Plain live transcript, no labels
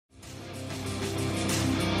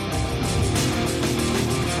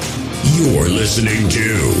You're listening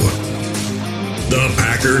to the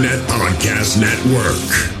Packernet Podcast Network.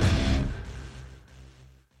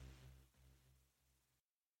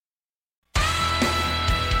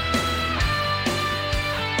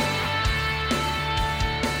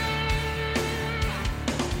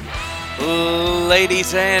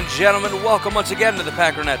 Ladies and gentlemen, welcome once again to the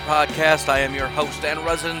Packernet Podcast. I am your host and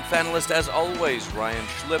resident fanalist, as always, Ryan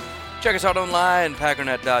Schlip. Check us out online,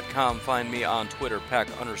 packernet.com. Find me on Twitter,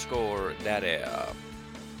 pack_daddy.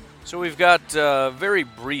 So we've got a very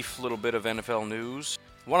brief little bit of NFL news.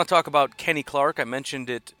 I want to talk about Kenny Clark. I mentioned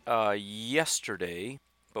it yesterday,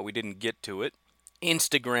 but we didn't get to it.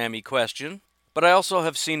 Instagram-y question. But I also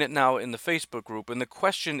have seen it now in the Facebook group, and the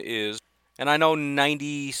question is, and I know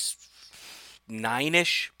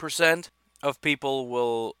 99-ish% of people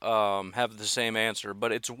will have the same answer,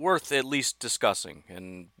 but it's worth at least discussing.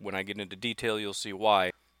 And when I get into detail, you'll see why.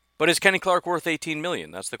 But is Kenny Clark worth $18 million?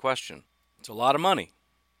 That's the question. It's a lot of money.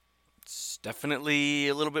 It's definitely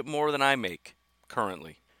a little bit more than I make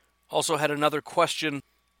currently. Also had another question.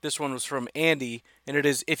 This one was from Andy, and it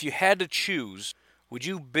is, if you had to choose, would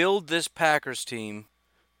you build this Packers team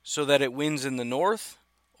so that it wins in the North,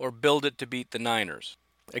 or build it to beat the Niners?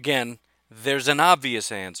 Again, there's an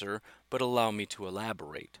obvious answer, but allow me to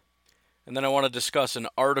elaborate. And then I want to discuss an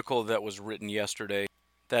article that was written yesterday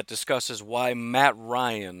that discusses why Matt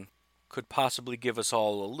Ryan could possibly give us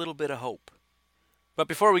all a little bit of hope. But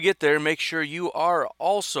before we get there, make sure you are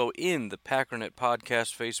also in the Packernet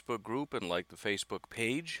Podcast Facebook group and like the Facebook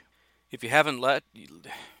page. If you haven't I'm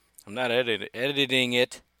not editing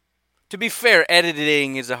it. To be fair,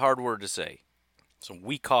 editing is a hard word to say. Some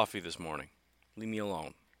weak coffee this morning. Leave me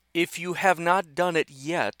alone. If you have not done it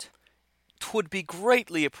yet, it would be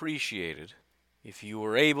greatly appreciated if you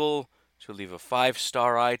were able to leave a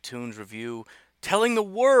 5-star iTunes review telling the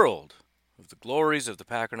world of the glories of the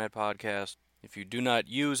Packernet Podcast. If you do not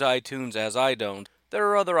use iTunes, as I don't, there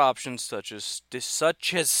are other options such as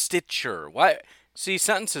Stitcher. Why? See,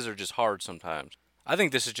 sentences are just hard sometimes. I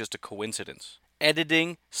think this is just a coincidence.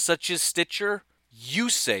 Editing such as Stitcher, you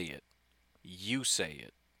say it. You say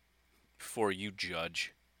it. Before you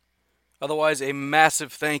judge. Otherwise, a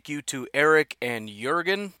massive thank you to Eric and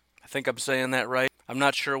Jurgen. I think I'm saying that right. I'm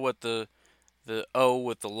not sure what the O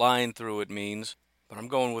with the line through it means, but I'm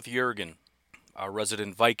going with Jurgen, our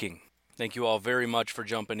resident Viking. Thank you all very much for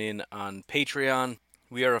jumping in on Patreon.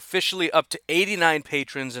 We are officially up to 89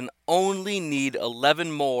 patrons and only need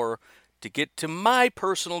 11 more to get to my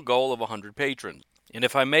personal goal of 100 patrons. And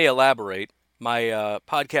if I may elaborate, my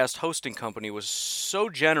podcast hosting company was so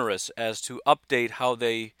generous as to update how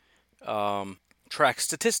they track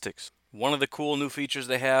statistics. One of the cool new features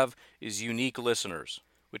they have is unique listeners,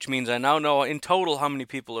 which means I now know in total how many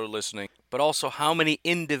people are listening, but also how many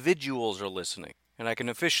individuals are listening. And I can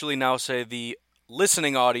officially now say the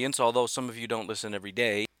listening audience, although some of you don't listen every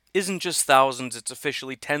day, isn't just thousands, it's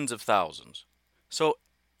officially tens of thousands. So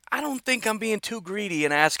I don't think I'm being too greedy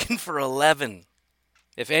and asking for 11.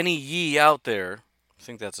 If any ye out there, I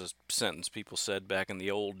think that's a sentence people said back in the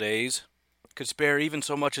old days, could spare even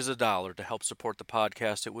so much as $1 to help support the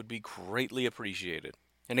podcast, it would be greatly appreciated.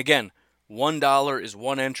 And again, $1 is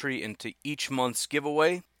one entry into each month's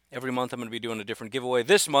giveaway. Every month I'm going to be doing a different giveaway.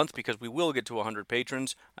 This month, because we will get to 100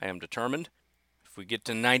 patrons, I am determined. If we get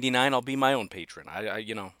to 99, I'll be my own patron.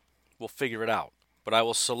 We'll figure it out. But I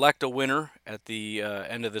will select a winner at the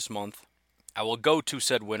end of this month. I will go to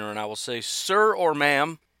said winner and I will say, "Sir or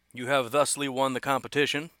ma'am, you have thusly won the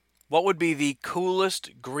competition. What would be the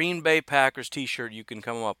coolest Green Bay Packers t-shirt you can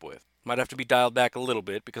come up with?" Might have to be dialed back a little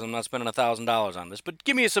bit because I'm not spending $1,000 on this, but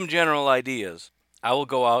give me some general ideas. I will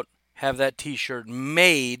go out, have that t-shirt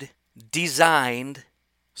made, designed,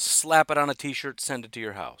 slap it on a t-shirt, send it to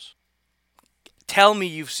your house. Tell me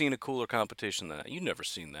you've seen a cooler competition than that. You've never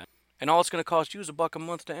seen that. And all it's going to cost you is $1 a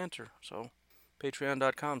month to enter. So,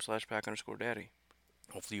 patreon.com/pack_daddy.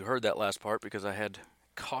 Hopefully you heard that last part because I had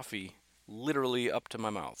coffee literally up to my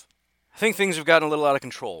mouth. I think things have gotten a little out of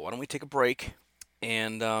control. Why don't we take a break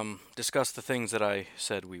and discuss the things that I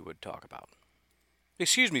said we would talk about.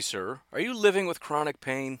 Excuse me, sir. Are you living with chronic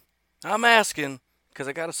pain? I'm asking because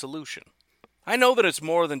I got a solution. I know that it's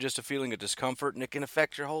more than just a feeling of discomfort and it can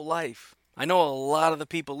affect your whole life. I know a lot of the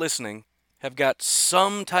people listening have got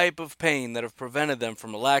some type of pain that have prevented them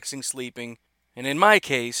from relaxing, sleeping, and in my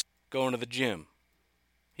case, going to the gym.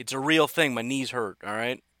 It's a real thing. My knees hurt, all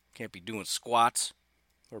right? Can't be doing squats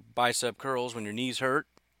or bicep curls when your knees hurt.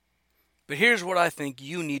 But here's what I think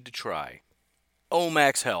you need to try.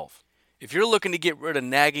 Omax Health. If you're looking to get rid of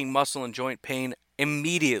nagging muscle and joint pain,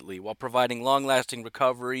 immediately while providing long-lasting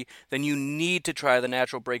recovery, then you need to try the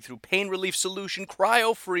natural breakthrough pain relief solution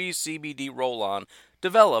Cryo-Freeze CBD Roll-On,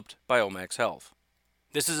 developed by Omax Health.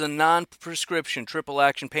 This is a non-prescription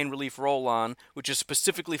triple-action pain relief roll-on, which is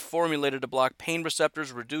specifically formulated to block pain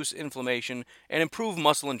receptors, reduce inflammation, and improve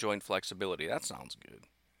muscle and joint flexibility. That sounds good.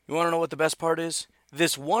 You want to know what the best part is?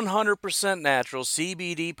 This 100% natural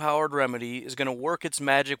CBD-powered remedy is going to work its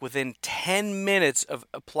magic within 10 minutes of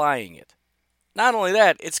applying it. Not only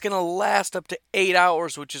that, it's going to last up to 8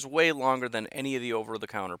 hours, which is way longer than any of the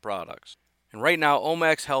over-the-counter products. And right now,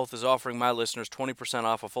 Omax Health is offering my listeners 20%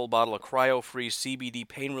 off a full bottle of Cryo-Freeze CBD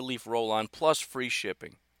Pain Relief Roll-On plus free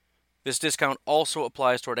shipping. This discount also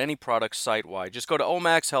applies toward any product site-wide. Just go to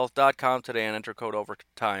omaxhealth.com today and enter code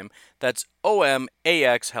OVERTIME. That's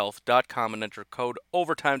omaxhealth.com and enter code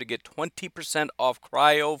OVERTIME to get 20% off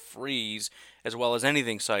Cryo-Freeze as well as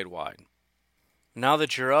anything site-wide. Now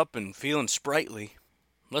that you're up and feeling sprightly,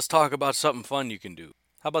 let's talk about something fun you can do.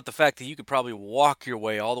 How about the fact that you could probably walk your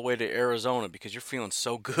way all the way to Arizona because you're feeling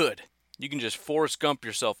so good? You can just Forrest Gump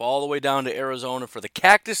yourself all the way down to Arizona for the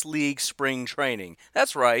Cactus League spring training.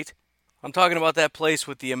 That's right. I'm talking about that place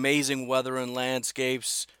with the amazing weather and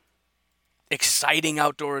landscapes, exciting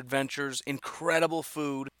outdoor adventures, incredible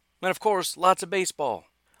food, and of course, lots of baseball.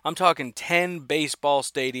 I'm talking 10 baseball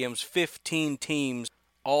stadiums, 15 teams,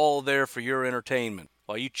 all there for your entertainment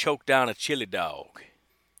while you choke down a chili dog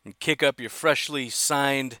and kick up your freshly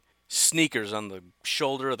signed sneakers on the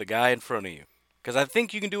shoulder of the guy in front of you. Because I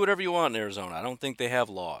think you can do whatever you want in Arizona. I don't think they have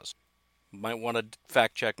laws. You might want to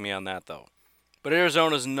fact check me on that, though. But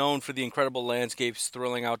Arizona is known for the incredible landscapes,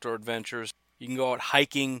 thrilling outdoor adventures. You can go out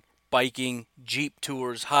hiking, biking, jeep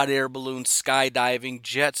tours, hot air balloons, skydiving,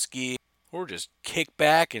 jet ski, or just kick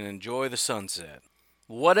back and enjoy the sunset.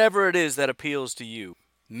 Whatever it is that appeals to you,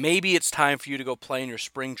 maybe it's time for you to go plan your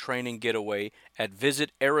spring training getaway at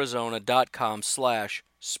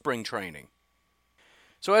visitarizona.com/springtraining.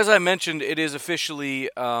 So as I mentioned, it is officially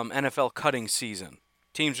NFL cutting season.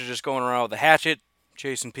 Teams are just going around with a hatchet,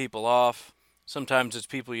 chasing people off. Sometimes it's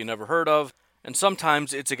people you never heard of, and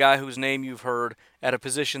sometimes it's a guy whose name you've heard at a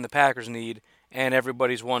position the Packers need, and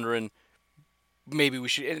everybody's wondering, maybe we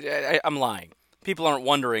should... I'm lying. People aren't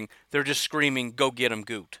wondering. They're just screaming, go get him,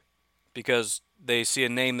 Goot. Because they see a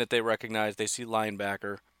name that they recognize, they see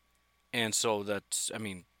linebacker, and so that's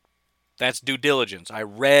due diligence. I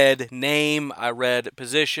read name, I read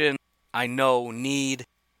position, I know need,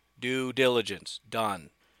 due diligence,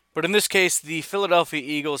 done. But in this case, the Philadelphia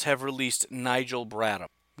Eagles have released Nigel Bradham.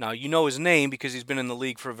 Now, you know his name because he's been in the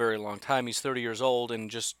league for a very long time. He's 30 years old,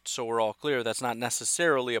 and just so we're all clear, that's not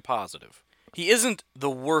necessarily a positive. He isn't the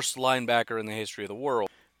worst linebacker in the history of the world,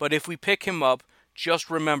 but if we pick him up, just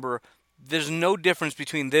remember, there's no difference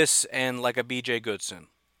between this and like a B.J. Goodson.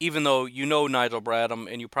 Even though you know Nigel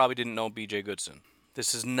Bradham and you probably didn't know B.J. Goodson.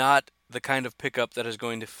 This is not the kind of pickup that is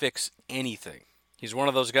going to fix anything. He's one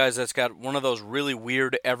of those guys that's got one of those really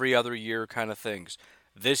weird every other year kind of things.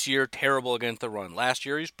 This year, terrible against the run. Last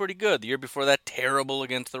year, he's pretty good. The year before that, terrible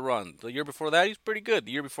against the run. The year before that, he's pretty good.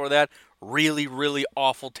 The year before that, really, really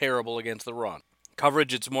awful, terrible against the run.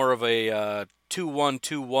 Coverage, it's more of a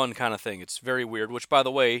 2-1-2-1 kind of thing. It's very weird, which, by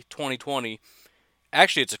the way, 2020,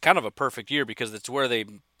 actually, it's a kind of a perfect year because it's where they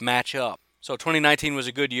match up. So 2019 was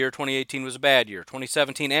a good year, 2018 was a bad year,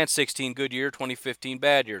 2017 and 16 good year, 2015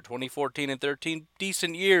 bad year, 2014 and 13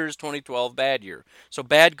 decent years, 2012 bad year. So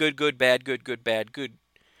bad, good, good, bad, good, good, bad, good,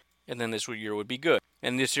 and then this year would be good.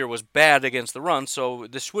 And this year was bad against the run, so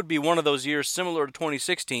this would be one of those years similar to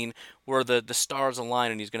 2016 where the stars align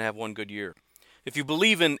and he's going to have one good year. If you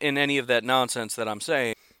believe in any of that nonsense that I'm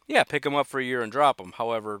saying, yeah, pick him up for a year and drop him.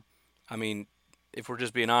 However, if we're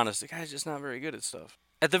just being honest, the guy's just not very good at stuff.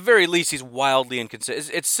 At the very least, he's wildly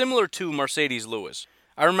inconsistent. It's similar to Mercedes Lewis.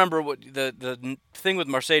 I remember what the thing with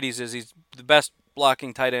Mercedes is he's the best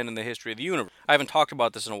blocking tight end in the history of the universe. I haven't talked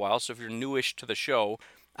about this in a while, so if you're newish to the show,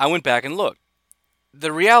 I went back and looked.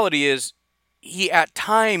 The reality is, he at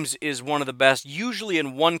times is one of the best, usually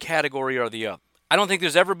in one category or the other. I don't think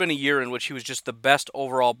there's ever been a year in which he was just the best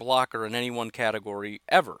overall blocker in any one category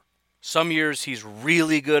ever. Some years he's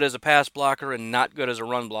really good as a pass blocker and not good as a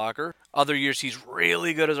run blocker. Other years he's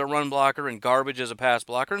really good as a run blocker and garbage as a pass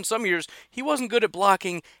blocker. And some years he wasn't good at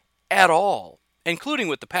blocking at all, including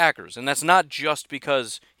with the Packers. And that's not just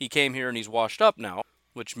because he came here and he's washed up now,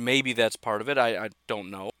 which maybe that's part of it. I don't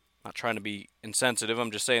know. I'm not trying to be insensitive. I'm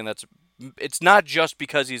just saying it's not just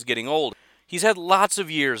because he's getting old. He's had lots of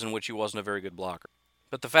years in which he wasn't a very good blocker.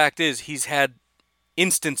 But the fact is, he's had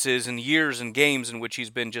instances and years and games in which he's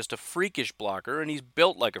been just a freakish blocker, and he's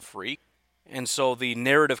built like a freak. And so the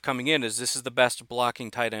narrative coming in is this is the best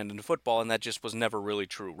blocking tight end in football, and that just was never really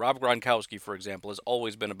true. Rob Gronkowski, for example, has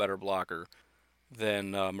always been a better blocker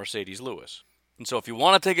than Mercedes Lewis. And so if you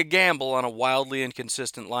want to take a gamble on a wildly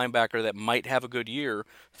inconsistent linebacker that might have a good year,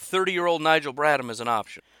 30-year-old Nigel Bradham is an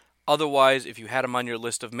option. Otherwise, if you had him on your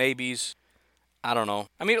list of maybes, I don't know.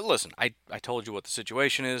 I mean, listen, I told you what the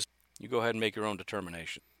situation is. You go ahead and make your own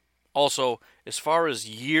determination. Also, as far as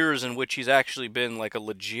years in which he's actually been like a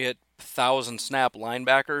legit 1,000-snap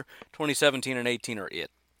linebacker, 2017 and 18 are it.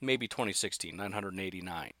 Maybe 2016,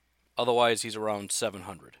 989. Otherwise, he's around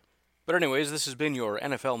 700. But anyways, this has been your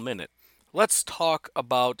NFL Minute. Let's talk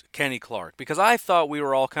about Kenny Clark, because I thought we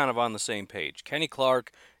were all kind of on the same page. Kenny Clark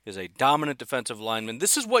is a dominant defensive lineman.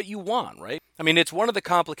 This is what you want, right? I mean, it's one of the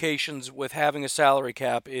complications with having a salary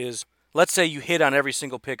cap is, let's say you hit on every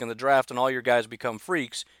single pick in the draft and all your guys become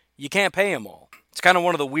freaks. You can't pay them all. It's kind of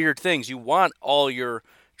one of the weird things. You want all your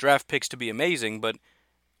draft picks to be amazing, but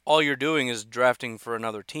all you're doing is drafting for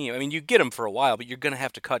another team. I mean, you get them for a while, but you're going to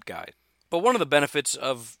have to cut guys. But one of the benefits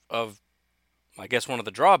of I guess one of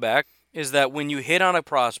the drawbacks is that when you hit on a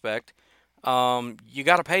prospect, you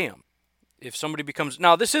got to pay him. If somebody becomes...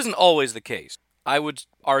 Now, this isn't always the case. I would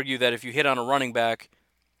argue that if you hit on a running back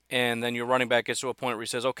and then your running back gets to a point where he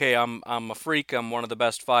says, okay, I'm a freak, I'm one of the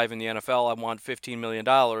best 5 in the NFL, I want $15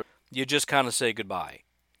 million, you just kind of say goodbye.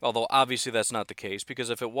 Although, obviously, that's not the case, because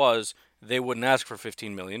if it was, they wouldn't ask for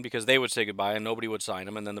 $15 million, because they would say goodbye and nobody would sign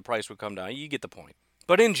him, and then the price would come down. You get the point.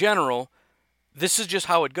 But in general, this is just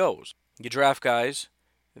how it goes. You draft guys,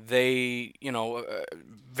 they,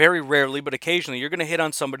 very rarely, but occasionally, you're going to hit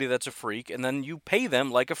on somebody that's a freak, and then you pay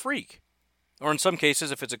them like a freak. Or in some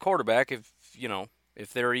cases, if it's a quarterback,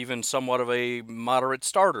 if they're even somewhat of a moderate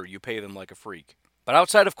starter, you pay them like a freak. But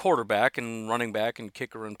outside of quarterback and running back and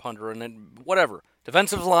kicker and punter and whatever,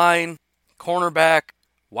 defensive line, cornerback,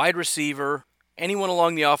 wide receiver, anyone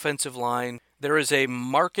along the offensive line, there is a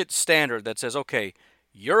market standard that says, okay,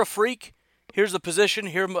 you're a freak, here's the position,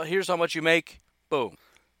 here's how much you make, boom.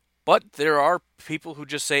 But there are people who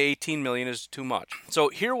just say $18 million is too much. So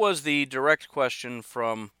here was the direct question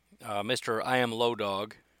from Mr. I Am Low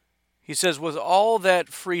Dog. He says, with all that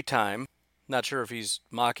free time, not sure if he's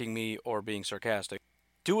mocking me or being sarcastic,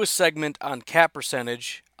 do a segment on cap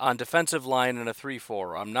percentage on defensive line in a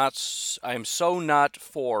 3-4. I am so not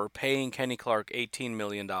for paying Kenny Clark $18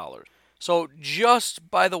 million. So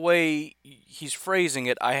just by the way he's phrasing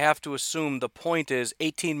it, I have to assume the point is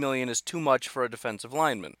 $18 million is too much for a defensive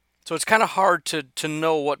lineman. So it's kind of hard to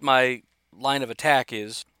know what my line of attack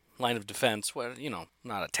is, line of defense. Well, I'm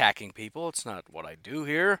not attacking people. It's not what I do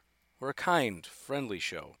here. We're a kind, friendly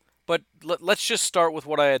show. But let's just start with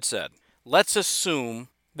what I had said. Let's assume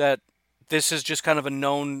that this is just kind of a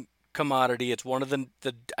known commodity. It's one of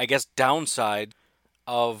the I guess, downside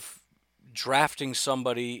of drafting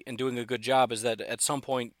somebody and doing a good job is that at some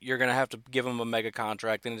point you're going to have to give them a mega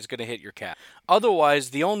contract and it's going to hit your cap.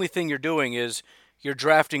 Otherwise, the only thing you're doing is you're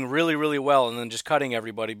drafting really, really well and then just cutting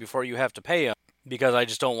everybody before you have to pay them because I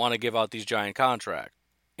just don't want to give out these giant contracts.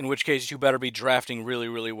 In which case, you better be drafting really,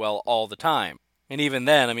 really well all the time. And even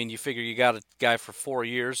then, I mean, you figure you got a guy for 4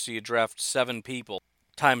 years, so you draft 7 people.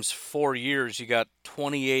 Times 4 years, you got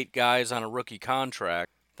 28 guys on a rookie contract.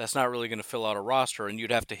 That's not really going to fill out a roster, and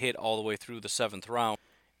you'd have to hit all the way through the 7th round.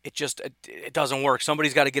 It doesn't work.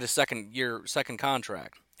 Somebody's got to get a second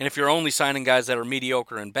contract. And if you're only signing guys that are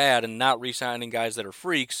mediocre and bad and not re-signing guys that are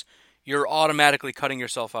freaks, you're automatically cutting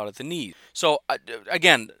yourself out at the knees. So,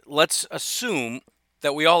 again, let's assume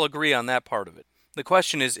that we all agree on that part of it. The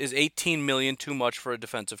question is $18 million too much for a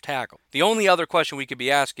defensive tackle? The only other question we could be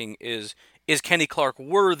asking is Kenny Clark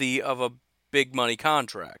worthy of a big money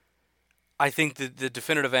contract? I think the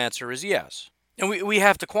definitive answer is yes. And we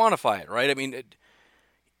have to quantify it, right? I mean,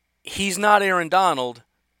 he's not Aaron Donald,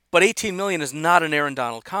 but $18 million is not an Aaron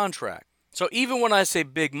Donald contract. So even when I say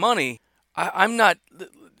big money, I'm not...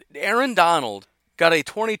 Aaron Donald got a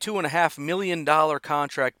 $22.5 million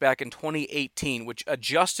contract back in 2018, which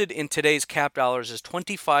adjusted in today's cap dollars is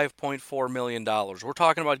 $25.4 million. We're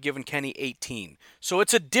talking about giving Kenny 18. So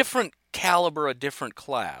it's a different caliber, a different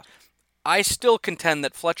class. I still contend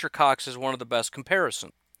that Fletcher Cox is one of the best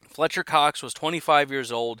comparisons. Fletcher Cox was 25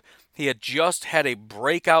 years old. He had just had a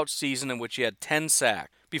breakout season in which he had 10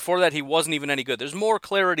 sacks. Before that, he wasn't even any good. There's more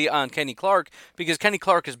clarity on Kenny Clark because Kenny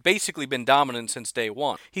Clark has basically been dominant since day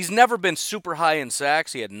one. He's never been super high in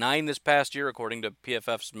sacks. He had 9 this past year, according to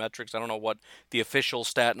PFF's metrics. I don't know what the official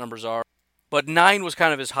stat numbers are. But 9 was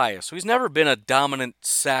kind of his highest. So he's never been a dominant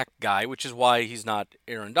sack guy, which is why he's not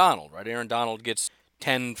Aaron Donald, right? Aaron Donald gets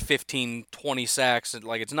 10, 15, 20 sacks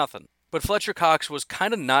like it's nothing. But Fletcher Cox was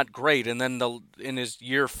kind of not great, and then in his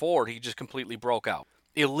year 4, he just completely broke out.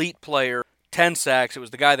 Elite player, 10 sacks. It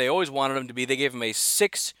was the guy they always wanted him to be. They gave him a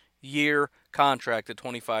 6-year contract at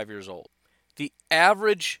 25 years old. The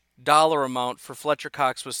average dollar amount for Fletcher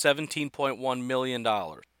Cox was $17.1 million.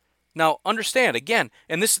 Now, understand, again,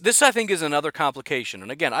 and this I think is another complication.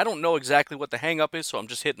 And again, I don't know exactly what the hang-up is, so I'm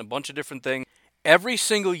just hitting a bunch of different things. Every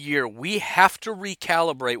single year, we have to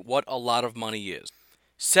recalibrate what a lot of money is.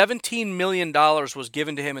 $17 million was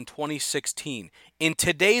given to him in 2016. In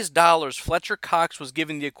today's dollars, Fletcher Cox was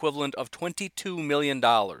given the equivalent of $22 million.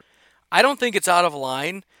 I don't think it's out of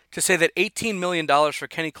line to say that $18 million for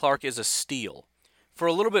Kenny Clark is a steal. For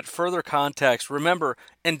a little bit further context, remember,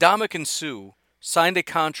 Ndamukong Suh signed a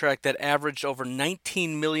contract that averaged over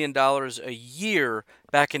 $19 million a year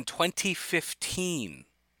back in 2015.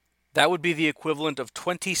 That would be the equivalent of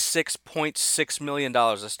 $26.6 million.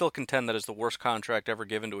 I still contend that is the worst contract ever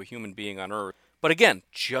given to a human being on earth. But again,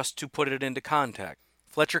 just to put it into context,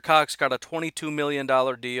 Fletcher Cox got a $22 million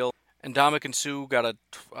deal, and Ndamukong Suh got a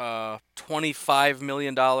 $25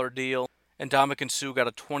 million deal, and Ndamukong Suh got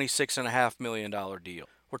a $26.5 million deal.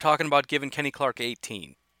 We're talking about giving Kenny Clark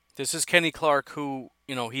 18. This is Kenny Clark who,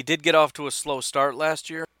 he did get off to a slow start last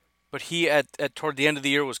year, but he at toward the end of the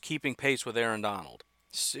year was keeping pace with Aaron Donald.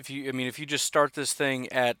 If you just start this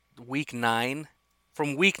thing at week 9,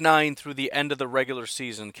 from week 9 through the end of the regular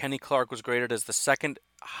season, Kenny Clark was graded as the second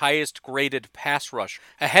highest graded pass rush,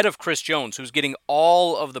 ahead of Chris Jones, who's getting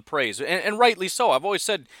all of the praise, and rightly so. I've always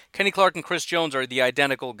said Kenny Clark and Chris Jones are the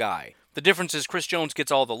identical guy. The difference is Chris Jones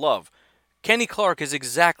gets all the love. Kenny Clark is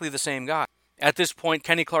exactly the same guy. At this point,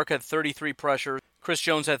 Kenny Clark had 33 pressures, Chris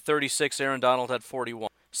Jones had 36, Aaron Donald had 41.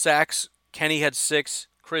 Sacks, Kenny had 6,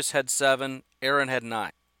 Chris had 7, Aaron had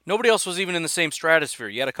 9. Nobody else was even in the same stratosphere.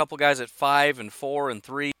 You had a couple guys at 5 and 4 and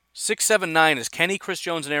 3. 6, 7, 9 is Kenny, Chris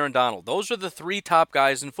Jones, and Aaron Donald. Those are the 3 top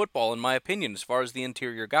guys in football, in my opinion, as far as the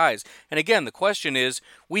interior guys. And again, the question is,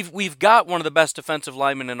 we've got one of the best defensive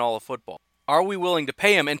linemen in all of football. Are we willing to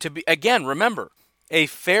pay him? And again, remember, a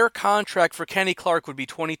fair contract for Kenny Clark would be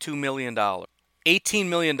 $22 million. $18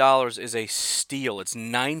 million is a steal. It's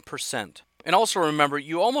 9%. And also remember,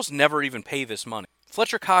 you almost never even pay this money.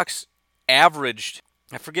 Fletcher Cox averaged,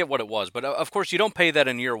 I forget what it was, but of course you don't pay that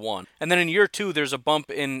in year 1. And then in year 2, there's a bump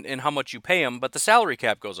in how much you pay him, but the salary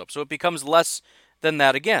cap goes up. So it becomes less than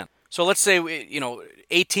that again. So let's say,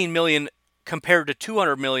 $18 million compared to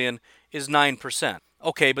 $200 million is 9%.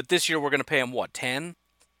 Okay, but this year we're going to pay him what, 10?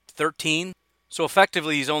 13? So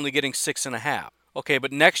effectively he's only getting 6.5. Okay,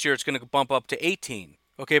 but next year it's going to bump up to 18.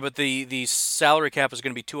 Okay, but the salary cap is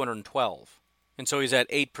going to be 212. And so he's at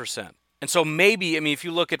 8%. And so maybe, if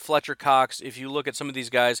you look at Fletcher Cox, if you look at some of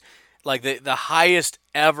these guys, like the highest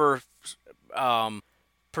ever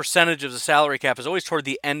percentage of the salary cap is always toward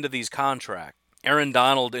the end of these contracts. Aaron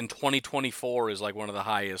Donald in 2024 is like one of the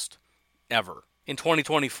highest ever. In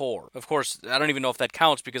 2024. Of course, I don't even know if that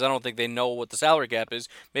counts because I don't think they know what the salary cap is.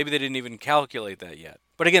 Maybe they didn't even calculate that yet.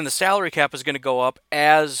 But again, the salary cap is going to go up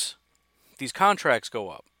as these contracts go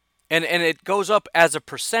up. And it goes up as a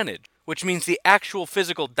percentage, which means the actual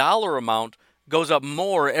physical dollar amount goes up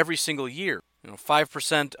more every single year.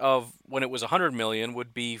 5% of when it was $100 million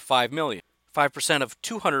would be $5 million. 5% of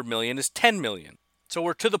 $200 million is $10 million. So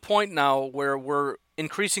we're to the point now where we're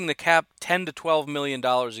increasing the cap $10 to $12 million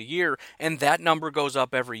a year, and that number goes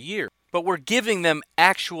up every year. But we're giving them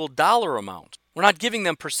actual dollar amount. We're not giving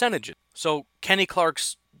them percentages. So Kenny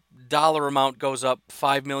Clark's dollar amount goes up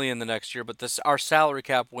 $5 million the next year, but our salary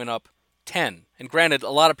cap went up 10. And granted, a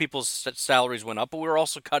lot of people's salaries went up, but we were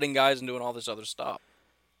also cutting guys and doing all this other stuff.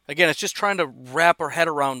 Again, it's just trying to wrap our head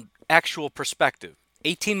around actual perspective.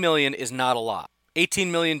 $18 million is not a lot.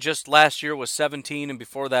 $18 million just last year was 17, and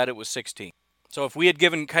before that it was 16. So if we had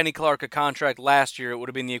given Kenny Clark a contract last year, it would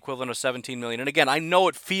have been the equivalent of $17 million. And again, I know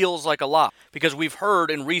it feels like a lot because we've heard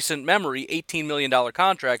in recent memory $18 million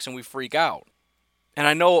contracts and we freak out. And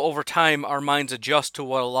I know over time our minds adjust to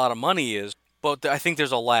what a lot of money is, but I think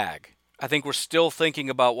there's a lag. I think we're still thinking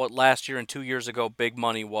about what last year and 2 years ago big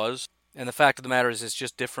money was. And the fact of the matter is it's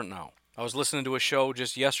just different now. I was listening to a show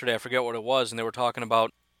just yesterday, I forget what it was, and they were talking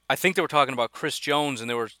about Chris Jones, and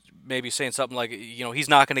they were maybe saying something like, he's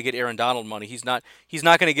not going to get Aaron Donald money. He's not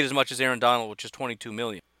going to get as much as Aaron Donald, which is $22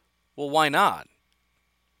 million. Well, why not?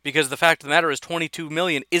 Because the fact of the matter is $22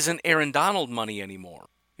 million isn't Aaron Donald money anymore.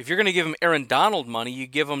 If you're going to give him Aaron Donald money, you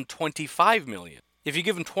give him $25 million. If you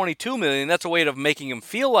give him $22 million, that's a way of making him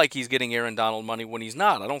feel like he's getting Aaron Donald money when he's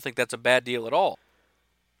not. I don't think that's a bad deal at all.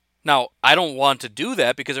 Now, I don't want to do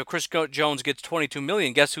that because if Chris Jones gets $22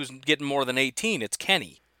 million, guess who's getting more than 18? It's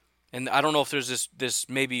Kenny. And I don't know if there's this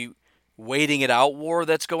maybe waiting it out war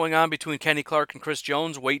that's going on between Kenny Clark and Chris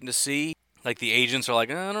Jones, waiting to see. Like the agents are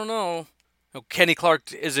like, I don't know. Kenny Clark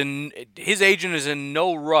his agent is in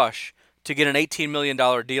no rush to get an $18 million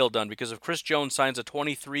deal done, because if Chris Jones signs a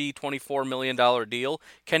 $24 million deal,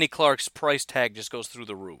 Kenny Clark's price tag just goes through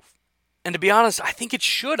the roof. And to be honest, I think it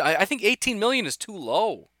should. I think $18 million is too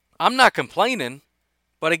low. I'm not complaining,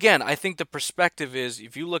 but again, I think the perspective is,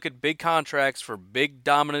 if you look at big contracts for big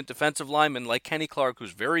dominant defensive linemen like Kenny Clark,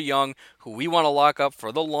 who's very young, who we want to lock up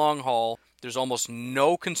for the long haul, there's almost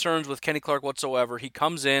no concerns with Kenny Clark whatsoever. He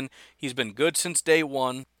comes in, he's been good since day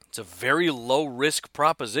one. It's a very low-risk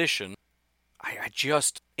proposition. I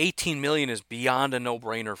just, $18 million is beyond a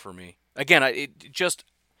no-brainer for me. Again,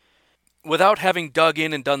 without having dug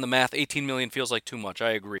in and done the math, $18 million feels like too much.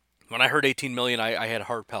 I agree. When I heard $18 million, I had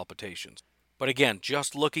heart palpitations. But again,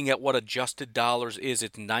 just looking at what adjusted dollars is,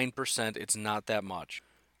 it's 9%. It's not that much.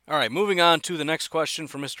 All right, moving on to the next question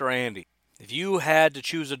from Mr. Andy. If you had to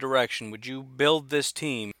choose a direction, would you build this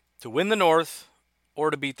team to win the North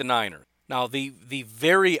or to beat the Niners? Now, the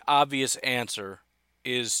very obvious answer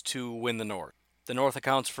is to win the North. The North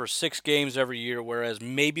accounts for 6 games every year, whereas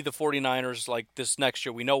maybe the 49ers, like this next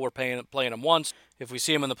year, we know we're playing them once. If we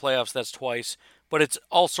see them in the playoffs, that's twice. But it's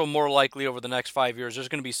also more likely over the next 5 years. There's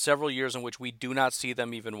going to be several years in which we do not see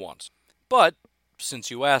them even once. But since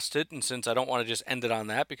you asked it, and since I don't want to just end it on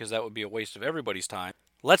that because that would be a waste of everybody's time,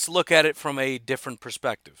 let's look at it from a different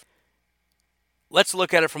perspective. Let's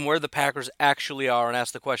look at it from where the Packers actually are and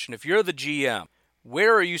ask the question, if you're the GM,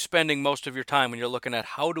 where are you spending most of your time when you're looking at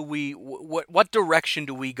what direction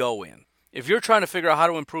do we go in? If you're trying to figure out how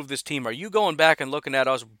to improve this team, are you going back and looking at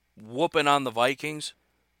us whooping on the Vikings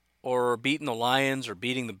or beating the Lions or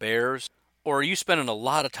beating the Bears? Or are you spending a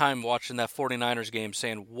lot of time watching that 49ers game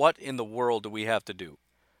saying, what in the world do we have to do?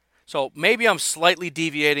 So maybe I'm slightly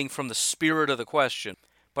deviating from the spirit of the question,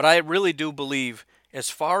 but I really do believe,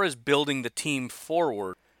 as far as building the team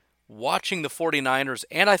forward, watching the 49ers,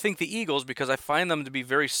 and I think the Eagles, because I find them to be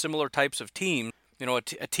very similar types of team,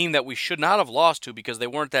 a team that we should not have lost to because they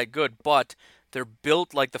weren't that good, but they're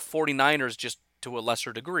built like the 49ers just to a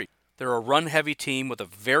lesser degree. They're a run-heavy team with a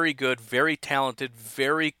very good, very talented,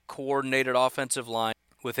 very coordinated offensive line,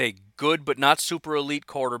 with a good but not super elite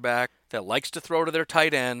quarterback that likes to throw to their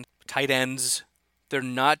tight ends. They're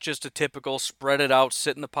not just a typical spread it out,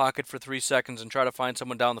 sit in the pocket for 3 seconds and try to find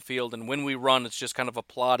someone down the field, and when we run, it's just kind of a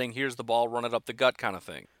plodding, here's the ball, run it up the gut kind of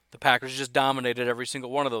thing. The Packers just dominated every single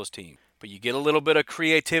one of those teams. But you get a little bit of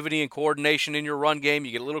creativity and coordination in your run game.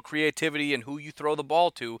 You get a little creativity in who you throw the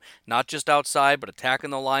ball to, not just outside, but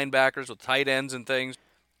attacking the linebackers with tight ends and things.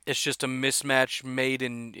 It's just a mismatch made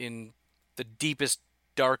in the deepest,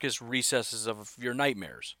 darkest recesses of your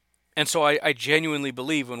nightmares. And so I genuinely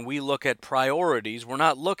believe when we look at priorities, we're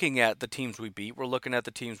not looking at the teams we beat, we're looking at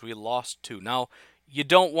the teams we lost to. Now, you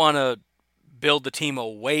don't want to build the team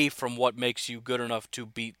away from what makes you good enough to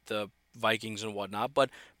beat the Vikings and whatnot, but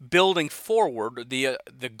building forward,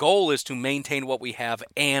 the goal is to maintain what we have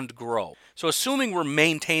and grow. So assuming we're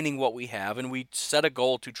maintaining what we have and we set a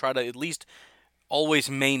goal to try to at least always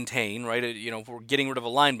maintain, right? If we're getting rid of a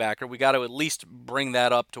linebacker, we got to at least bring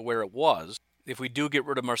that up to where it was. If we do get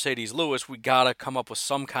rid of Mercedes Lewis, we got to come up with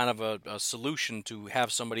some kind of a solution to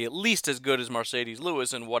have somebody at least as good as Mercedes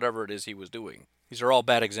Lewis in whatever it is he was doing. These are all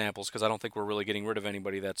bad examples because I don't think we're really getting rid of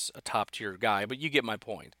anybody that's a top-tier guy, but you get my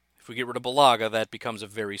point. If we get rid of Bulaga, that becomes a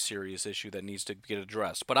very serious issue that needs to get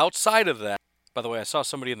addressed. But outside of that, by the way, I saw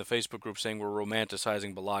somebody in the Facebook group saying we're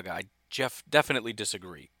romanticizing Bulaga. I definitely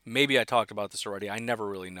disagree. Maybe I talked about this already. I never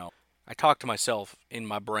really know. I talk to myself in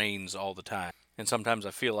my brains all the time, and sometimes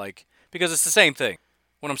I feel like, because it's the same thing.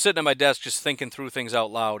 When I'm sitting at my desk just thinking through things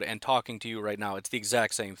out loud and talking to you right now, it's the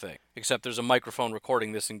exact same thing, except there's a microphone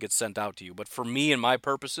recording this and gets sent out to you. But for me and my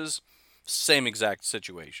purposes, same exact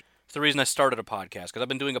situation. It's the reason I started a podcast, because I've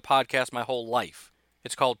been doing a podcast my whole life.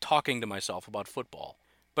 It's called Talking to Myself About Football.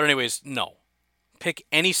 But anyways, no. Pick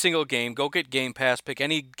any single game, go get Game Pass, pick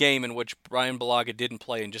any game in which Brian Bulaga didn't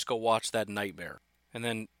play and just go watch that nightmare. And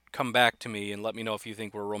then come back to me and let me know if you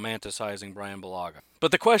think we're romanticizing Brian Bulaga.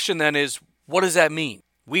 But the question then is, what does that mean?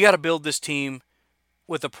 We got to build this team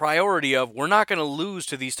with the priority of we're not going to lose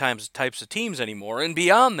to these types of teams anymore. And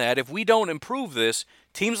beyond that, if we don't improve this,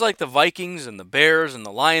 teams like the Vikings and the Bears and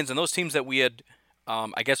the Lions and those teams that we had,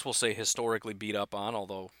 I guess we'll say historically beat up on,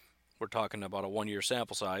 although we're talking about a 1-year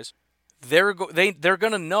sample size, they're going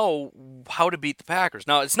to know how to beat the Packers.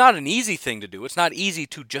 Now, it's not an easy thing to do. It's not easy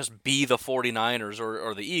to just be the 49ers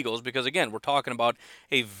or the Eagles because, again, we're talking about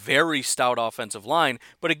a very stout offensive line,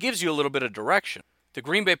 but it gives you a little bit of direction. The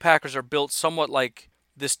Green Bay Packers are built somewhat like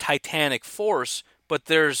this titanic force, but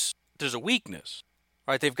there's a weakness.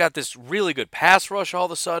 Right? They've got this really good pass rush all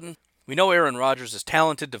of a sudden. We know Aaron Rodgers is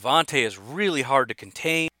talented. Devontae is really hard to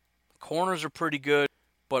contain. Corners are pretty good.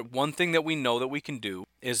 But one thing that we know that we can do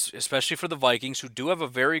is, especially for the Vikings, who do have a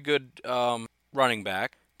very good running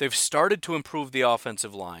back, they've started to improve the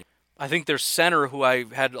offensive line. I think their center, who I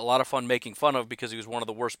had a lot of fun making fun of because he was one of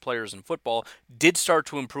the worst players in football, did start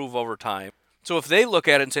to improve over time. So if they look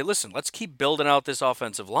at it and say, listen, let's keep building out this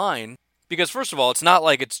offensive line, because first of all, it's not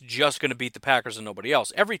like it's just going to beat the Packers and nobody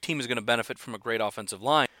else. Every team is going to benefit from a great offensive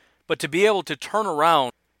line. But to be able to turn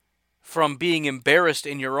around from being embarrassed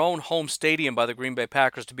in your own home stadium by the Green Bay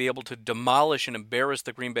Packers to be able to demolish and embarrass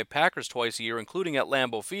the Green Bay Packers twice a year, including at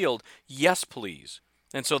Lambeau Field, yes, please.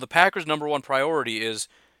 And so the Packers' number one priority is,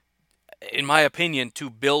 in my opinion, to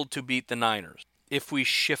build to beat the Niners, if we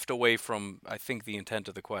shift away from, I think, the intent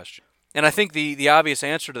of the question. And I think the obvious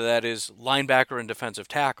answer to that is linebacker and defensive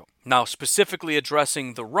tackle. Now, specifically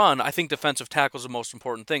addressing the run, I think defensive tackle is the most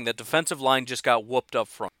important thing. That defensive line just got whooped up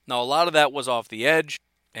front. Now, a lot of that was off the edge,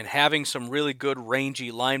 and having some really good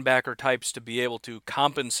rangy linebacker types to be able to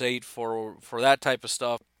compensate for that type of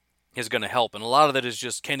stuff is going to help. And a lot of that is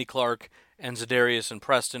just Kenny Clark and Za'Darius and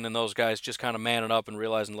Preston and those guys just kind of manning up and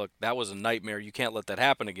realizing, look, that was a nightmare. You can't let that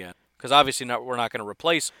happen again. Because obviously we're not going to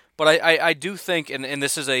replace. But I do think, and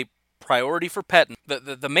this is a priority for Pettine,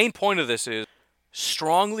 the main point of this is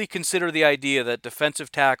strongly consider the idea that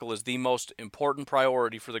defensive tackle is the most important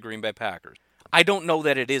priority for the Green Bay Packers. I don't know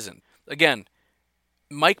that it isn't. Again,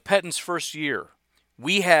 Mike Pettine's first year,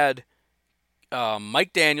 we had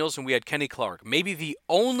Mike Daniels and we had Kenny Clark. Maybe the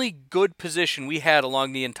only good position we had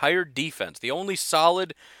along the entire defense, the only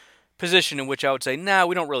solid position in which I would say, nah,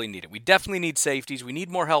 we don't really need it. We definitely need safeties. We need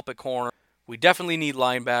more help at corner. We definitely need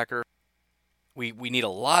linebacker. We need a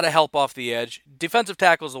lot of help off the edge. Defensive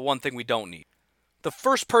tackle is the one thing we don't need. The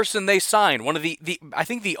first person they signed, one of the I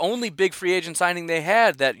think the only big free agent signing they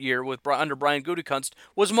had that year under Brian Gutekunst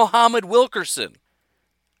was Muhammad Wilkerson.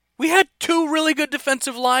 We had two really good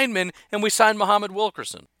defensive linemen, and we signed Muhammad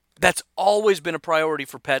Wilkerson. That's always been a priority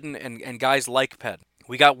for Pettine and guys like Pettine.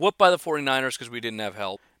 We got whooped by the 49ers because we didn't have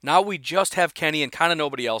help. Now we just have Kenny and kind of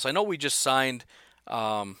nobody else. I know we just signed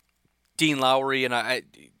Dean Lowry, and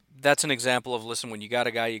that's an example of, listen, when you got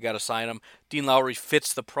a guy, you got to sign him. Dean Lowry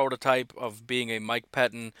fits the prototype of being a Mike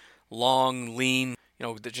Pettine, long, lean,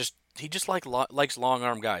 he just likes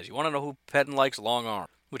long-arm guys. You want to know who Pettine likes? Long arm,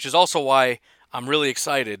 which is also why I'm really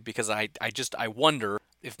excited, because I wonder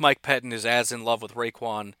if Mike Pettine is as in love with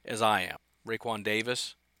Raekwon as I am. Raekwon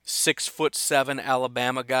Davis, 6'7"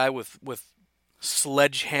 Alabama guy with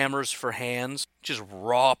sledgehammers for hands, just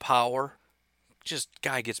raw power. Just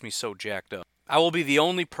guy gets me so jacked up. I will be the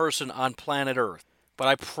only person on planet Earth, but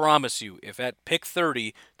I promise you, if at pick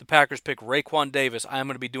 30 the Packers pick Raekwon Davis, I'm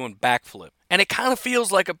going to be doing backflip. And it kind of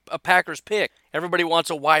feels like a Packers pick. Everybody wants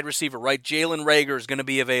a wide receiver, right? Jalen Reagor is going to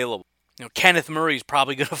be available. Kenneth Murray's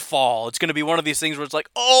probably going to fall. It's going to be one of these things where it's like,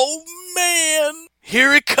 oh man,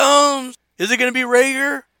 here it comes. Is it going to be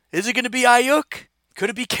Reagor? Is it going to be Ayuk? Could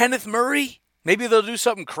it be Kenneth Murray? Maybe they'll do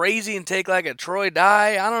something crazy and take like a Troy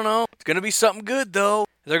Dye. I don't know. It's going to be something good, though.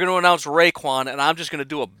 They're going to announce Raekwon, and I'm just going to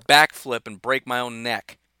do a backflip and break my own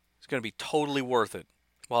neck. It's going to be totally worth it.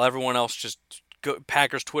 While everyone else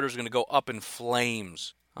Packers Twitter's going to go up in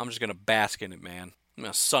flames. I'm just going to bask in it, man. I'm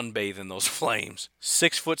going to sunbathe in those flames.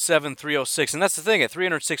 6'7", 306. And that's the thing. At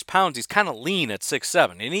 306 pounds, he's kind of lean at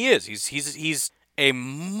 6'7". And he is. He's a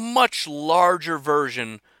much larger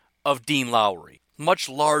version of Dean Lowry. Much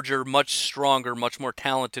larger, much stronger, much more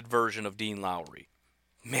talented version of Dean Lowry.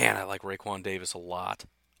 Man, I like Raekwon Davis a lot.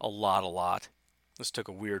 A lot. This took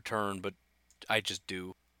a weird turn, but I just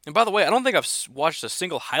do. And by the way, I don't think I've watched a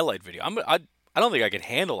single highlight video. I don't think I could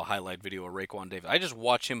handle a highlight video of Raekwon Davis. I just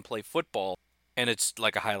watch him play football, and it's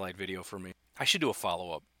like a highlight video for me. I should do a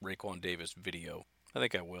follow-up Raekwon Davis video. I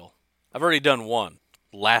think I will. I've already done one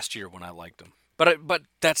last year when I liked him. But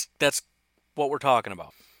that's what we're talking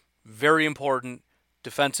about. Very important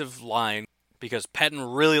defensive line, because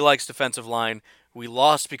Pettine really likes defensive line. We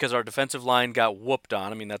lost because our defensive line got whooped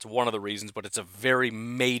on. I mean, that's one of the reasons, but it's a very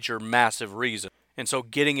major, massive reason. And so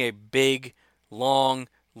getting a big, long,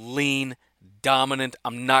 lean, dominant,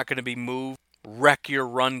 I'm not going to be moved, wreck your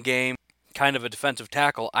run game kind of a defensive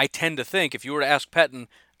tackle, I tend to think if you were to ask Pettine,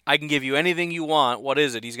 I can give you anything you want, what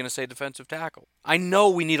is it? He's going to say defensive tackle. I know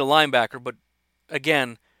we need a linebacker, but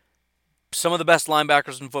again, some of the best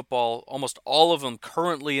linebackers in football, almost all of them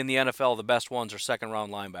currently in the NFL, the best ones are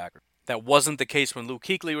second-round linebackers. That wasn't the case when Luke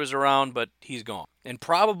Kuechly was around, but he's gone. And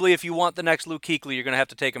probably if you want the next Luke Kuechly, you're going to have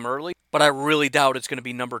to take him early. But I really doubt it's going to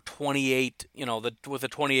be number 28, with the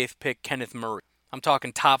 28th pick, Kenneth Murray. I'm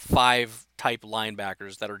talking top 5 type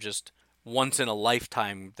linebackers that are just once in a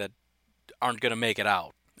lifetime that aren't going to make it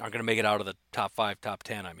out. Aren't going to make it out of the top 5, top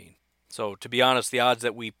 10, I mean. So to be honest, the odds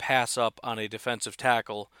that we pass up on a defensive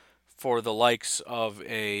tackle for the likes of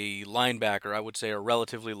a linebacker, I would say, are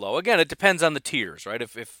relatively low. Again, it depends on the tiers, right?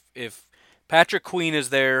 If Patrick Queen is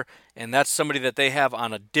there and that's somebody that they have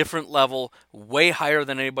on a different level, way higher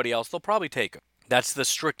than anybody else, they'll probably take him. That's the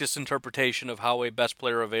strictest interpretation of how a best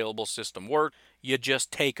player available system works. You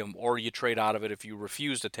just take him, or you trade out of it if you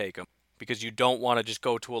refuse to take him, because you don't want to just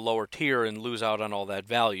go to a lower tier and lose out on all that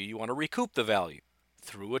value. You want to recoup the value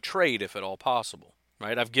through a trade if at all possible.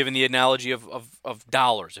 Right? I've given the analogy of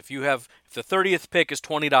dollars. If the 30th pick is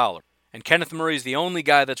 $20 and Kenneth Murray is the only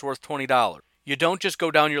guy that's worth $20, you don't just go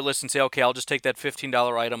down your list and say, okay, I'll just take that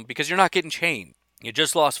 $15 item, because you're not getting chained. You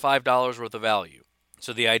just lost $5 worth of value.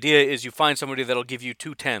 So the idea is you find somebody that'll give you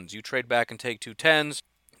 2 10s. You trade back and take 2 10s.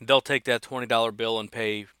 They'll take that $20 bill and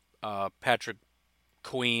pay Patrick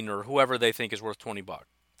Queen or whoever they think is worth $20.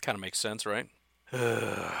 Kind of makes sense, right?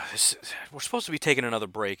 We're supposed to be taking another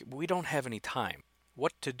break, but we don't have any time.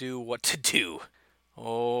 What to do.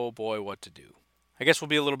 Oh boy, what to do. I guess we'll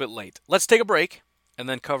be a little bit late. Let's take a break and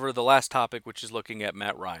then cover the last topic, which is looking at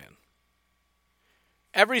Matt Ryan.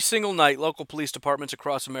 Every single night, local police departments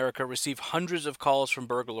across America receive hundreds of calls from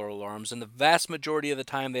burglar alarms, and the vast majority of the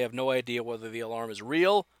time they have no idea whether the alarm is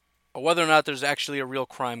real or whether or not there's actually a real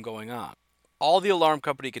crime going on. All the alarm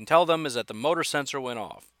company can tell them is that the motor sensor went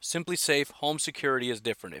off. SimpliSafe Home Security is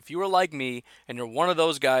different. If you are like me and you're one of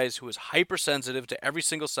those guys who is hypersensitive to every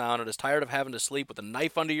single sound and is tired of having to sleep with a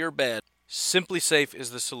knife under your bed, SimpliSafe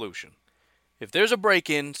is the solution. If there's a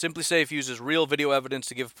break-in, SimpliSafe uses real video evidence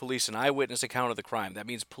to give police an eyewitness account of the crime. That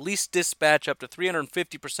means police dispatch up to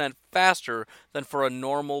 350% faster than for a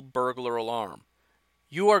normal burglar alarm.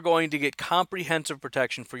 You are going to get comprehensive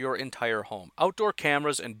protection for your entire home. Outdoor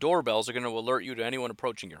cameras and doorbells are going to alert you to anyone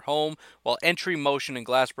approaching your home, while entry, motion, and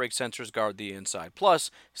glass break sensors guard the inside.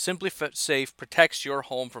 Plus, SimpliSafe protects your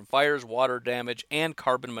home from fires, water damage, and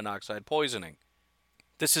carbon monoxide poisoning.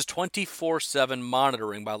 This is 24/7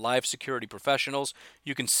 monitoring by live security professionals.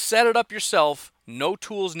 You can set it up yourself, no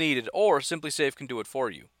tools needed, or SimpliSafe can do it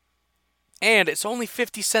for you. And it's only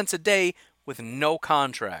 50 cents a day with no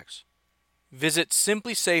contracts. Visit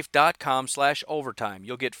SimpliSafe.com/overtime.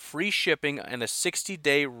 You'll get free shipping and a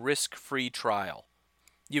 60-day risk-free trial.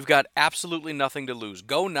 You've got absolutely nothing to lose.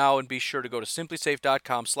 Go now and be sure to go to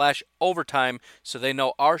SimpliSafe.com/overtime so they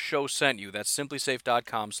know our show sent you. That's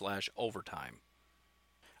SimpliSafe.com/overtime.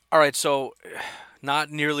 All right, so not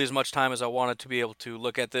nearly as much time as I wanted to be able to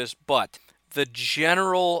look at this, but the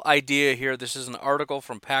general idea here, this is an article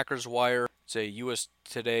from Packers Wire. It's a US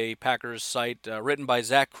Today Packers site written by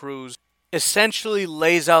Zach Cruz. Essentially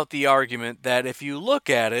lays out the argument that if you look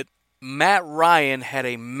at it, Matt Ryan had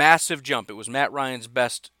a massive jump. It was Matt Ryan's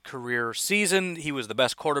best career season. He was the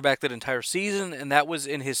best quarterback that entire season, and that was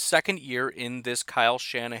in his second year in this Kyle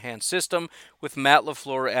Shanahan system with Matt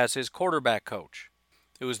LaFleur as his quarterback coach.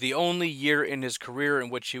 It was the only year in his career in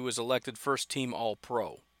which he was elected first-team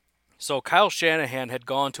All-Pro. So Kyle Shanahan had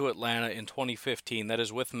gone to Atlanta in 2015, that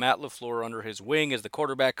is with Matt LaFleur under his wing as the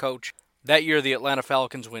quarterback coach. That year, the Atlanta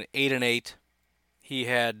Falcons went 8-8. He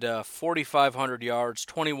had 4,500 yards,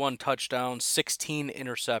 21 touchdowns, 16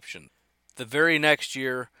 interceptions. The very next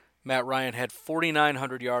year, Matt Ryan had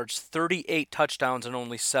 4,900 yards, 38 touchdowns, and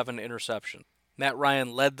only 7 interceptions. Matt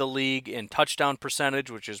Ryan led the league in touchdown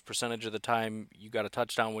percentage, which is percentage of the time you got a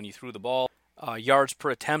touchdown when you threw the ball. Yards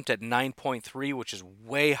per attempt at 9.3, which is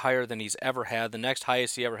way higher than he's ever had. The next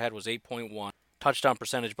highest he ever had was 8.1. Touchdown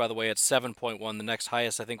percentage, by the way, at 7.1. The next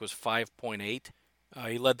highest, I think, was 5.8.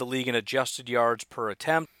 He led the league in adjusted yards per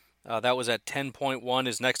attempt. That was at 10.1.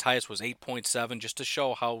 His next highest was 8.7, just to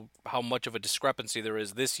show how much of a discrepancy there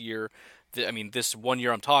is this year. This 1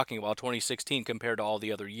 year I'm talking about, 2016, compared to all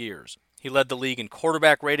the other years. He led the league in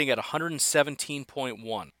quarterback rating at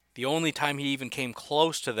 117.1. The only time he even came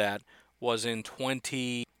close to that was in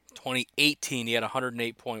 2018. He had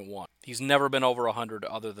 108.1. He's never been over 100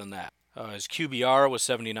 other than that. His QBR was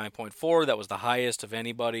 79.4. That was the highest of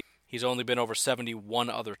anybody. He's only been over 70 one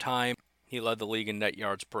other time. He led the league in net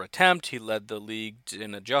yards per attempt. He led the league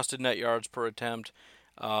in adjusted net yards per attempt.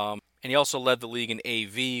 And he also led the league in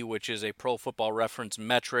AV, which is a Pro Football Reference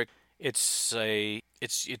metric. It's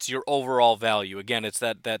your overall value. Again, it's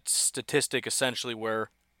that statistic essentially where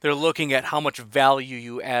they're looking at how much value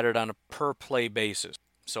you added on a per play basis.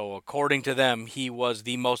 So according to them, he was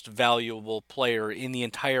the most valuable player in the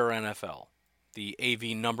entire NFL. The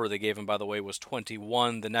AV number they gave him, by the way, was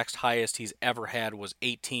 21. The next highest he's ever had was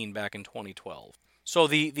 18 back in 2012. So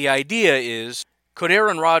the idea is, Could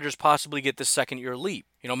Aaron Rodgers possibly get this second-year leap?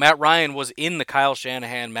 Matt Ryan was in the Kyle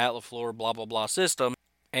Shanahan, Matt LaFleur, blah, blah, blah system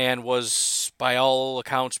and was, by all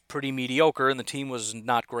accounts, pretty mediocre, and the team was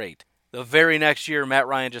not great. The very next year, Matt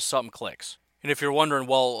Ryan just something clicks. And if you're wondering,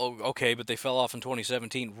 well, okay, but they fell off in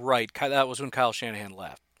 2017, right, that was when Kyle Shanahan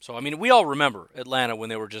left. So, we all remember Atlanta when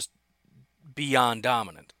they were just beyond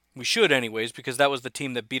dominant. We should anyways, because that was the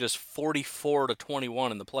team that beat us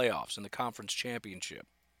 44-21 in the playoffs, in the conference championship.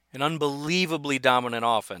 An unbelievably dominant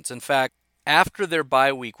offense. In fact, after their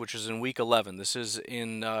bye week, which is in week 11, this is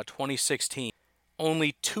in 2016,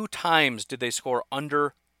 only 2 times did they score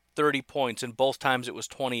under 30 points, and both times it was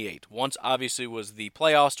 28. Once, obviously, was the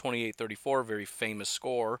playoffs, 28-34, very famous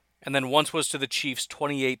score. And then once was to the Chiefs,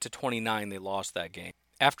 28-29, they lost that game.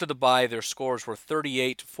 After the bye, their scores were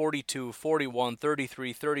 38, 42, 41,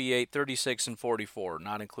 33, 38, 36, and 44,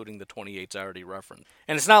 not including the 28s I already referenced.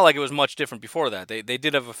 And it's not like it was much different before that. They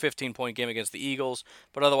did have a 15-point game against the Eagles,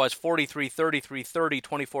 but otherwise 43, 33, 30,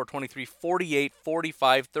 24, 23, 48,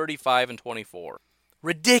 45, 35, and 24.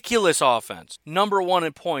 Ridiculous offense. Number 1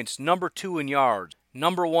 in points, number 2 in yards,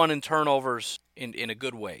 number 1 in turnovers in a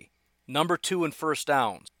good way, number 2 in first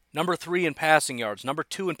downs, number 3 in passing yards, number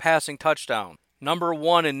 2 in passing touchdowns, number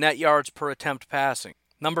 1 in net yards per attempt passing,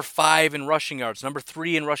 number 5 in rushing yards, number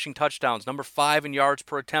 3 in rushing touchdowns, number 5 in yards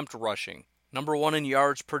per attempt rushing, number 1 in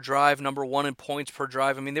yards per drive, number 1 in points per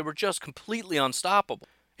drive. They were just completely unstoppable.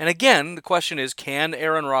 And again, the question is, can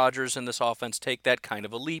Aaron Rodgers and this offense take that kind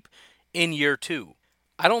of a leap in year 2?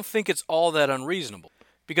 I don't think it's all that unreasonable.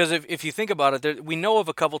 Because if you think about it, we know of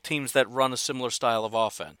a couple teams that run a similar style of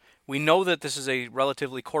offense. We know that this is a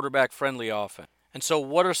relatively quarterback-friendly offense. And so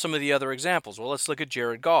what are some of the other examples? Well, let's look at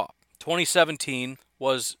Jared Goff. 2017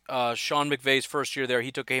 was Sean McVay's first year there.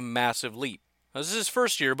 He took a massive leap. Now, this is his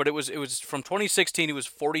first year, but it was from 2016, he was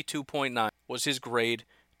 42.9 was his grade.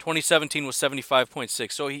 2017 was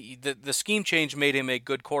 75.6. So the scheme change made him a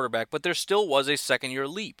good quarterback, but there still was a second-year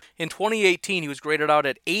leap. In 2018, he was graded out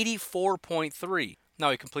at 84.3. Now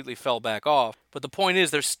he completely fell back off, but the point is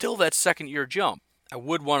there's still that second-year jump. I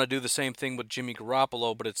would want to do the same thing with Jimmy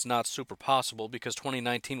Garoppolo, but it's not super possible because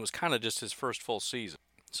 2019 was kind of just his first full season,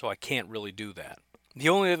 so I can't really do that. The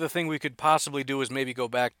only other thing we could possibly do is maybe go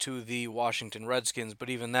back to the Washington Redskins, but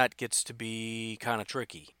even that gets to be kind of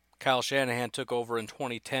tricky. Kyle Shanahan took over in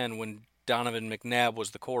 2010 when Donovan McNabb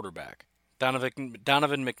was the quarterback. Donovan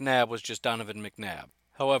McNabb was just Donovan McNabb.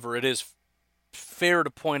 However, it is fair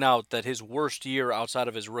to point out that his worst year outside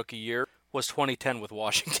of his rookie year was 2010 with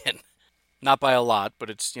Washington. Not by a lot,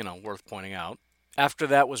 but it's, worth pointing out. After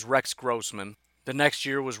that was Rex Grossman. The next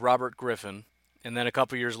year was Robert Griffin. And then a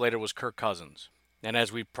couple years later was Kirk Cousins. And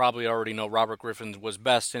as we probably already know, Robert Griffin was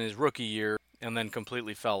best in his rookie year and then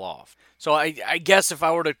completely fell off. So I guess if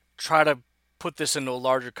I were to try to put this into a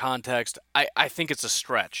larger context, I think it's a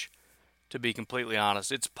stretch, to be completely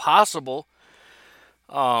honest. It's possible,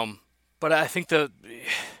 but I think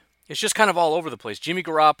it's just kind of all over the place. Jimmy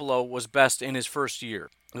Garoppolo was best in his first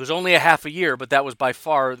year. It was only a half a year, but that was by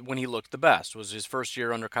far when he looked the best. It was his first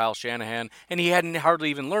year under Kyle Shanahan, and he hadn't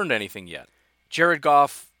hardly even learned anything yet. Jared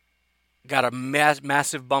Goff got a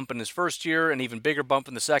massive bump in his first year, an even bigger bump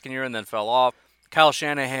in the second year, and then fell off. Kyle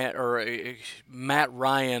Shanahan, or Matt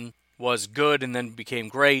Ryan, was good and then became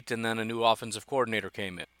great, and then a new offensive coordinator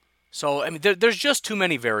came in. So, there's just too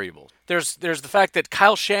many variables. There's the fact that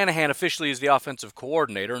Kyle Shanahan officially is the offensive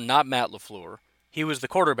coordinator, not Matt LaFleur. He was the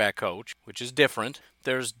quarterback coach, which is different.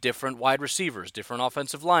 There's different wide receivers, different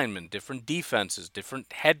offensive linemen, different defenses,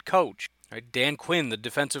 different head coach. Right? Dan Quinn, the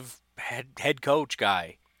defensive head coach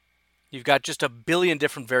guy. You've got just a billion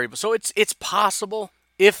different variables. So it's possible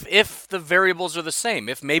if the variables are the same.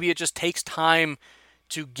 If maybe it just takes time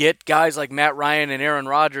to get guys like Matt Ryan and Aaron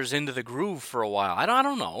Rodgers into the groove for a while. I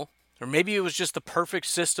don't know. Or maybe it was just the perfect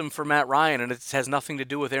system for Matt Ryan and it has nothing to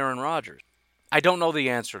do with Aaron Rodgers. I don't know the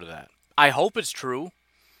answer to that. I hope it's true,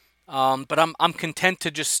 but I'm content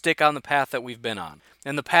to just stick on the path that we've been on.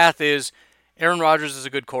 And the path is Aaron Rodgers is a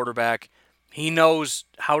good quarterback. He knows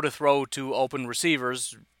how to throw to open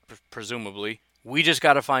receivers, presumably. We just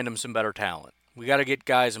got to find him some better talent. We got to get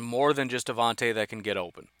guys more than just Avonte that can get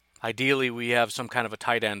open. Ideally, we have some kind of a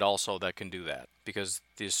tight end also that can do that because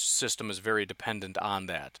this system is very dependent on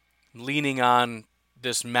that. Leaning on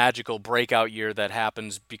this magical breakout year that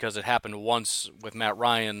happens because it happened once with Matt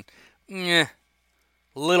Ryan, a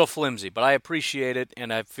little flimsy, but I appreciate it,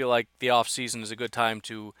 and I feel like the offseason is a good time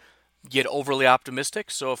to get overly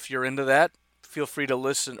optimistic. So if you're into that, feel free to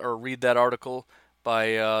listen or read that article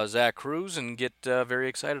by Zach Cruz and get very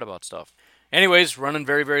excited about stuff. Anyways, running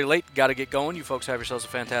very, very late. Got to get going. You folks have yourselves a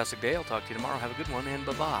fantastic day. I'll talk to you tomorrow. Have a good one, and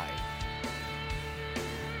bye-bye.